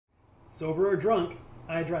Sober or drunk,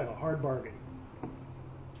 I drive a hard bargain.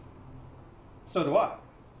 So do I.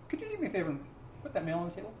 Could you do me a favor and put that mail on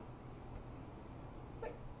the table?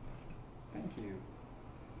 Thank you.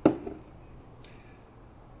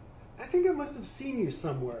 I think I must have seen you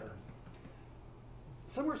somewhere.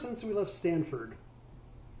 Somewhere since we left Stanford.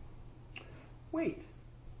 Wait,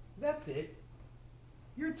 that's it.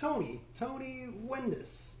 You're Tony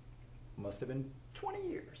Wendis. Must have been 20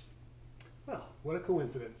 years. Well, what a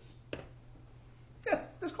coincidence. Yes,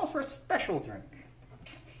 this calls for a special drink.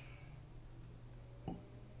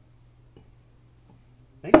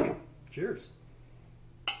 Thank you. Cheers.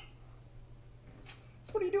 So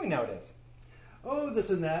what are you doing nowadays? Oh,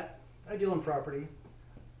 this and that. I deal in property.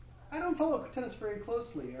 I don't follow tennis very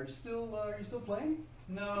closely. Are you still playing?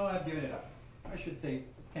 No, I've given it up. I should say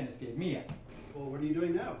tennis gave me up. Well, what are you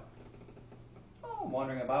doing now? Oh, I'm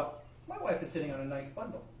wandering about. My wife is sitting on a nice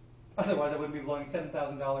bundle. Otherwise, I wouldn't be blowing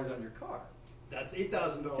 $7,000 on your car. That's Take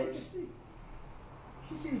 $8,000. a seat.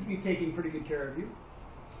 She seems to be taking pretty good care of you.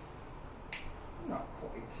 Not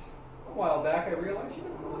quite. A while back, I realized she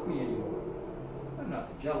doesn't love me anymore. I'm not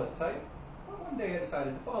the jealous type, but one day I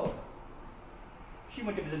decided to follow her. She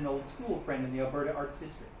went to visit an old school friend in the Alberta Arts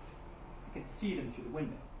District. I could see them through the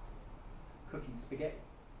window, cooking spaghetti.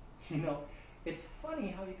 You know, it's funny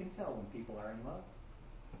how you can tell when people are in love.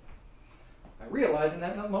 I realized in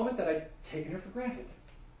that moment that I'd taken her for granted.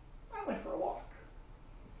 I went for a walk.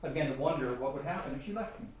 I began to wonder what would happen if she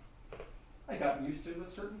left me. I'd gotten used to a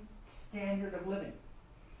certain standard of living.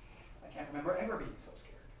 I can't remember ever being so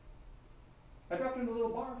scared. I dropped into a little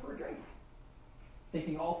bar for a drink,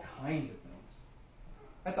 thinking all kinds of things.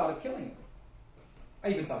 I thought of killing her.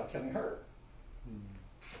 I even thought of killing her.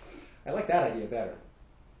 I like that idea better.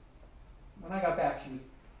 When I got back, she was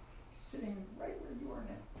sitting right where you are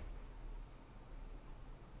now.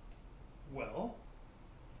 Well?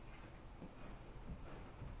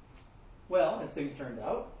 Well, as things turned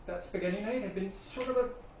out, that spaghetti night had been sort of a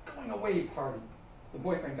going away party. The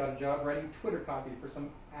boyfriend got a job writing Twitter copy for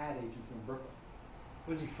some ad agency in Brooklyn.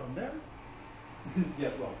 Was he from there?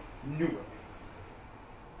 Yes, well, Newark.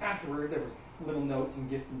 Afterward, there was little notes and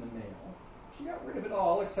gifts in the mail. She got rid of it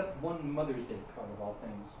all except one Mother's Day card of all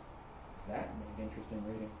things. That made interesting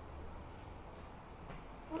reading.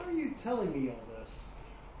 Why are you telling me all this?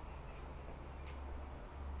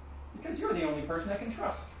 Because you're the only person I can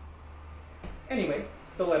trust. Anyway,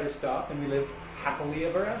 the letter stopped and we lived happily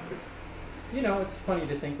ever after. You know, it's funny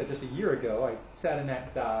to think that just a year ago I sat in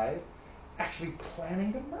that dive, actually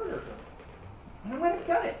planning to murder her. And I might have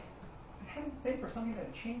done it. If it hadn't been for something that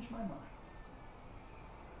had changed my mind.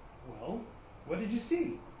 Well, what did you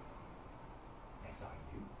see? I saw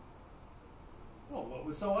you. Well, what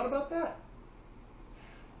was so odd about that?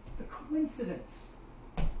 The coincidence.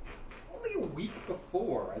 Only a week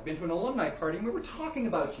before, I'd been to an alumni party and we were talking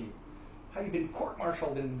about you. How you'd been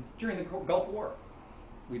court-martialed during the Gulf War.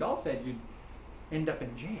 We'd all said you'd end up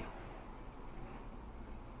in jail.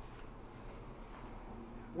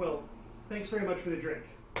 Well, thanks very much for the drink.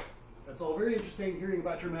 That's all very interesting, hearing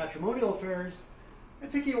about your matrimonial affairs. I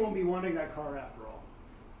think you won't be wanting that car after all.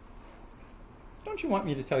 Don't you want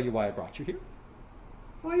me to tell you why I brought you here?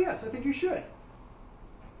 Well, yes, I think you should.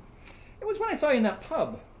 It was when I saw you in that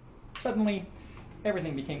pub. Suddenly,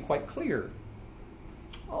 everything became quite clear.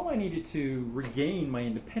 All I needed to regain my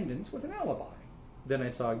independence was an alibi. Then I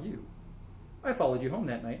saw you. I followed you home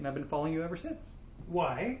that night, and I've been following you ever since.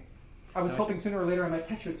 Why? I was hoping sooner or later I might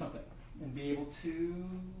catch you at something and be able to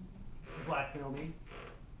Blackmail me.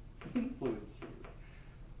 influence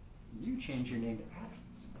you. You changed your name to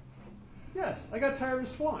Adams. Yes, I got tired of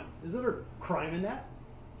Swan. Is there a crime in that?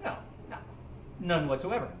 No, none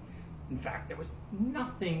whatsoever. In fact, there was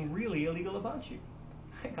nothing really illegal about you.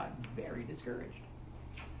 I got very discouraged.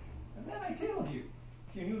 And then I tailed you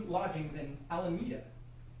to your new lodgings in Alameda.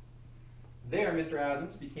 There, Mr.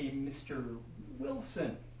 Adams became Mr.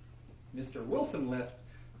 Wilson. Mr. Wilson left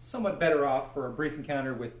somewhat better off for a brief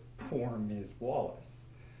encounter with poor Ms. Wallace.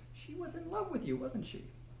 She was in love with you, wasn't she?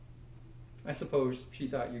 I suppose she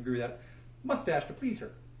thought you grew that mustache to please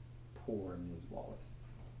her. Poor Ms. Wallace.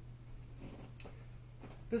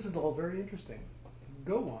 This is all very interesting.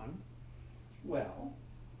 Go on. Well,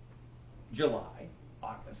 July,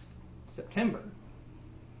 August, September.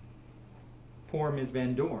 Poor Ms.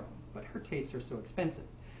 Van Dorn, but her tastes are so expensive.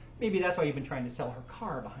 Maybe that's why you've been trying to sell her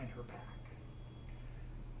car behind her back.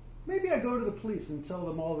 Maybe I go to the police and tell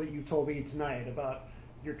them all that you told me tonight about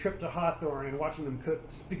your trip to Hawthorne and watching them cook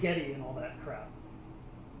spaghetti and all that crap.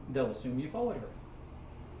 They'll assume you followed her.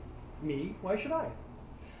 Me? Why should I?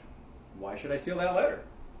 Why should I steal that letter?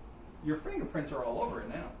 Your fingerprints are all over it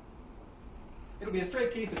now. It'll be a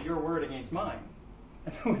straight case of your word against mine.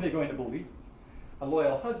 And who are they going to believe? A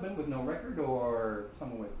loyal husband with no record, or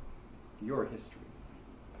someone with your history?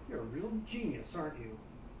 You're a real genius, aren't you?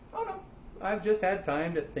 Oh no, I've just had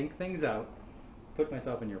time to think things out, put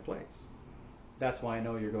myself in your place. That's why I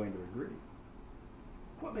know you're going to agree.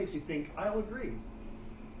 What makes you think I'll agree?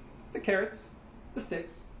 The carrots, the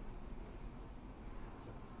sticks.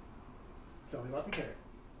 Tell me about the carrot.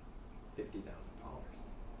 $50,000.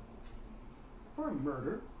 For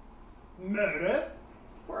murder? Murder?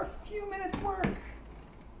 For a few minutes' work.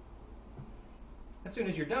 As soon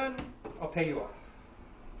as you're done, I'll pay you off.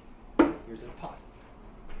 Here's a deposit.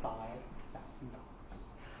 $5,000.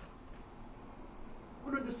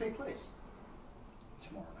 When would this take place?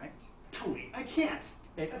 Tomorrow night. Tony, I can't.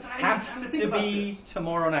 It I need has time to think to about be this.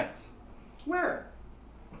 tomorrow night. Where?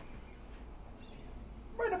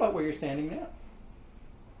 Right about where you're standing now.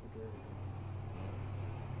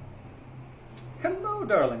 Hello,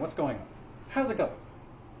 darling. What's going on? How's it going?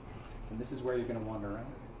 And this is where you're going to wander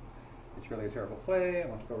around. It's really a terrible play. I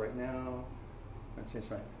want to go right now. Let's see,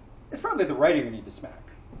 it's right. It's probably the writing we need to smack.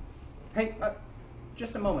 Hey,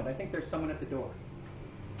 just a moment. I think there's someone at the door.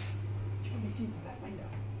 Psst. You can see through that window.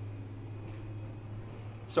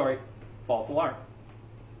 Sorry, false alarm.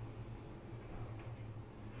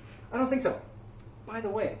 I don't think so. By the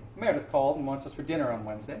way, Meredith called and wants us for dinner on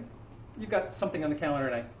Wednesday. You've got something on the calendar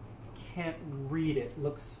and I can't read it.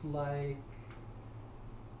 Looks like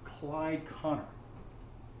Clyde Connor.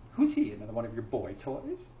 Who's he? Another one of your boy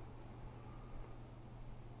toys?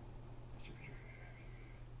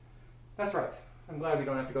 That's right. I'm glad we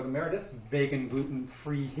don't have to go to Meredith's vegan,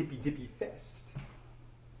 gluten-free, hippy-dippy fest.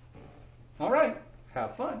 All right.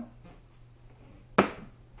 Have fun.